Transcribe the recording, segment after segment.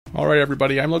All right,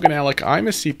 everybody, I'm Logan Alec. I'm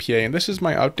a CPA, and this is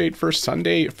my update for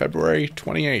Sunday, February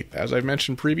 28th. As I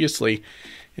mentioned previously,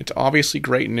 it's obviously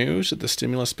great news that the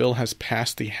stimulus bill has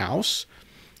passed the House.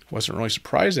 Wasn't really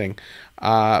surprising,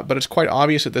 but it's quite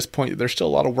obvious at this point that there's still a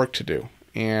lot of work to do,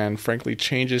 and frankly,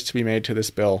 changes to be made to this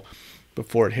bill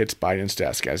before it hits Biden's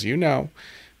desk. As you know,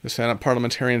 the Senate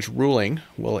parliamentarians' ruling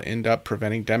will end up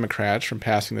preventing Democrats from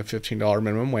passing the $15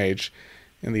 minimum wage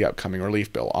in the upcoming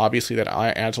relief bill. Obviously, that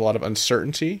adds a lot of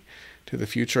uncertainty to the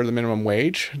future of the minimum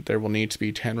wage. There will need to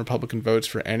be 10 Republican votes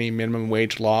for any minimum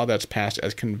wage law that's passed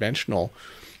as conventional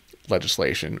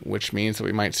legislation, which means that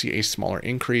we might see a smaller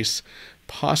increase,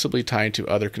 possibly tied to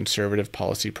other conservative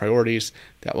policy priorities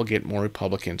that will get more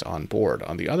Republicans on board.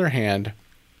 On the other hand,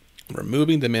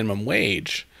 removing the minimum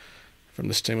wage from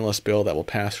the stimulus bill that will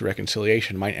pass through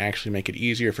reconciliation might actually make it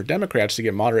easier for Democrats to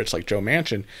get moderates like Joe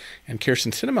Manchin and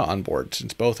Kyrsten Sinema on board,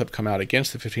 since both have come out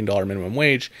against the $15 minimum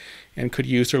wage and could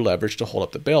use their leverage to hold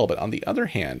up the bill. But on the other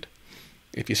hand,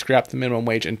 if you scrap the minimum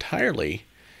wage entirely,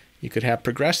 you could have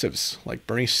progressives like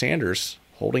Bernie Sanders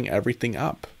holding everything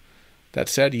up. That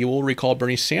said, you will recall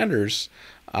Bernie Sanders,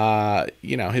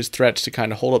 his threats to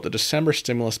kind of hold up the December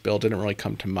stimulus bill didn't really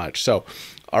come to much. So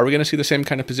are we going to see the same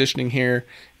kind of positioning here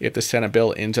if the Senate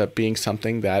bill ends up being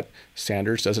something that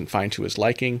Sanders doesn't find to his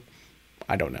liking?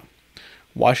 I don't know.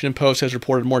 Washington Post has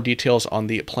reported more details on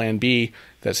the Plan B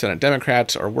that Senate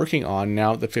Democrats are working on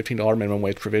now that the $15 minimum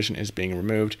wage provision is being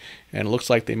removed, and it looks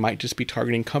like they might just be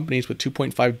targeting companies with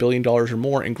 $2.5 billion or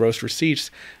more in gross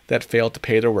receipts that failed to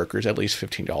pay their workers at least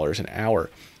 $15 an hour.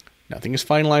 Nothing is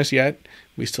finalized yet.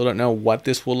 We still don't know what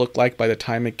this will look like by the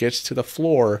time it gets to the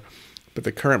floor, but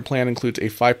the current plan includes a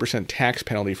 5% tax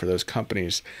penalty for those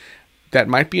companies. That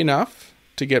might be enough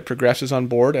to get progressives on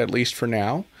board, at least for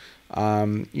now,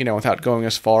 without going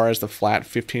as far as the flat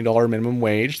 $15 minimum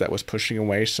wage that was pushing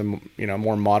away some,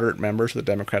 more moderate members of the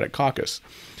Democratic caucus.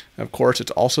 Of course,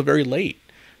 it's also very late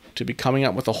to be coming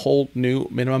up with a whole new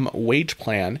minimum wage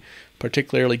plan,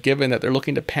 particularly given that they're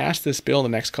looking to pass this bill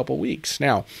in the next couple weeks.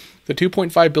 Now, the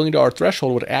 $2.5 billion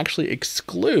threshold would actually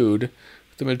exclude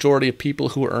the majority of people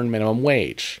who earn minimum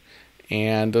wage.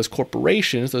 And those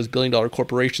corporations, those billion-dollar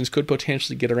corporations, could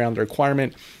potentially get around the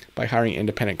requirement by hiring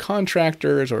independent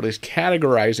contractors, or at least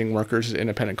categorizing workers as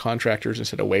independent contractors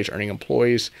instead of wage-earning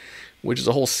employees, which is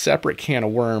a whole separate can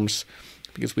of worms,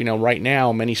 because we know right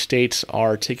now many states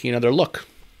are taking another look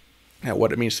at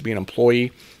what it means to be an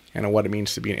employee and at what it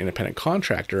means to be an independent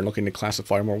contractor, and looking to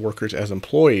classify more workers as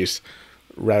employees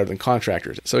rather than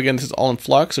contractors. So again, this is all in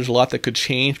flux. There's a lot that could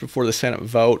change before the Senate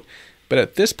vote. But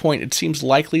at this point, it seems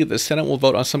likely that the Senate will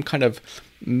vote on some kind of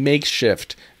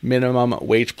makeshift minimum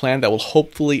wage plan that will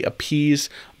hopefully appease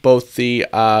both the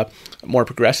more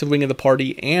progressive wing of the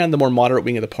party and the more moderate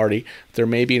wing of the party. There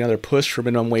may be another push for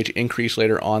minimum wage increase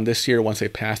later on this year once they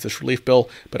pass this relief bill,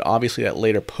 but obviously that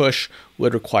later push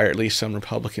would require at least some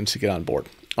Republicans to get on board.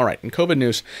 All right, in COVID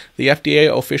news, the FDA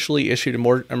officially issued a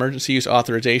more emergency use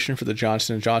authorization for the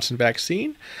Johnson & Johnson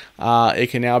vaccine. It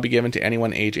can now be given to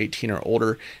anyone age 18 or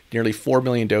older. Nearly 4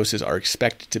 million doses are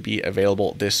expected to be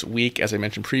available this week. As I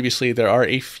mentioned previously, there are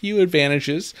a few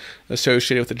advantages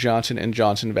associated with the Johnson &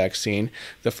 Johnson vaccine.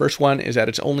 The first one is that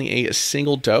it's only a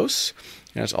single dose,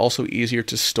 and it's also easier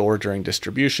to store during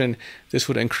distribution. This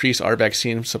would increase our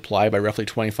vaccine supply by roughly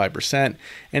 25%.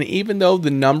 And even though the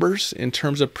numbers in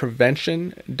terms of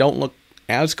prevention don't look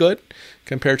as good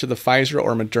compared to the Pfizer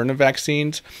or Moderna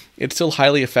vaccines, it's still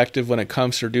highly effective when it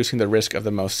comes to reducing the risk of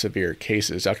the most severe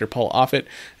cases. Dr. Paul Offit,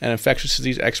 an infectious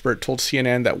disease expert, told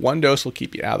CNN that one dose will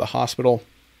keep you out of the hospital,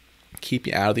 keep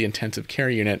you out of the intensive care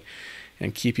unit,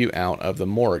 and keep you out of the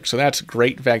morgue. So that's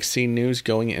great vaccine news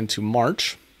going into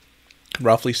March.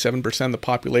 Roughly 7% of the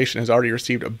population has already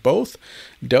received both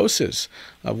doses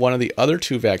of one of the other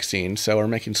two vaccines, so we're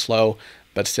making slow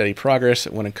but steady progress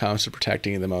when it comes to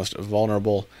protecting the most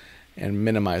vulnerable and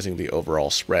minimizing the overall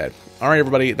spread. All right,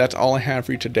 everybody, that's all I have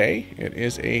for you today. It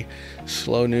is a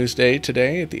slow news day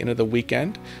today at the end of the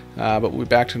weekend, but we'll be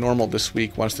back to normal this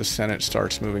week once the Senate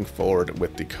starts moving forward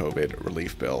with the COVID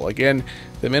relief bill. Again,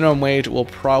 the minimum wage will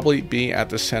probably be at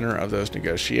the center of those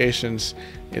negotiations.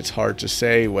 It's hard to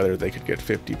say whether they could get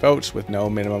 50 votes with no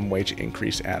minimum wage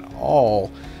increase at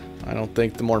all. I don't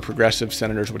think the more progressive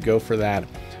senators would go for that.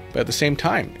 But at the same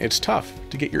time, it's tough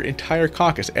to get your entire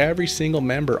caucus, every single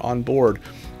member on board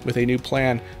with a new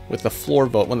plan with the floor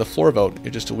vote, when the floor vote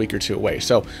is just a week or two away.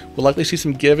 So we'll likely see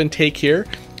some give and take here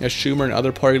as Schumer and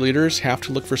other party leaders have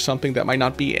to look for something that might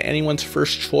not be anyone's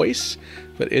first choice,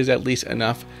 but is at least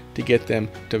enough to to get them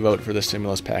to vote for the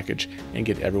stimulus package and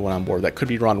get everyone on board. That could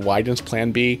be Ron Wyden's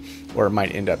plan B, or it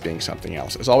might end up being something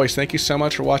else. As always, thank you so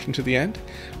much for watching to the end.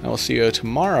 I will see you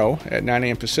tomorrow at 9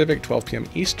 a.m. Pacific, 12 p.m.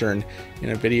 Eastern in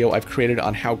a video I've created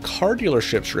on how car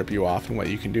dealerships rip you off and what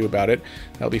you can do about it.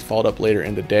 That'll be followed up later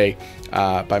in the day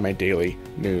by my daily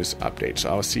news update. So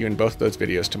I will see you in both of those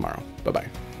videos tomorrow. Bye-bye.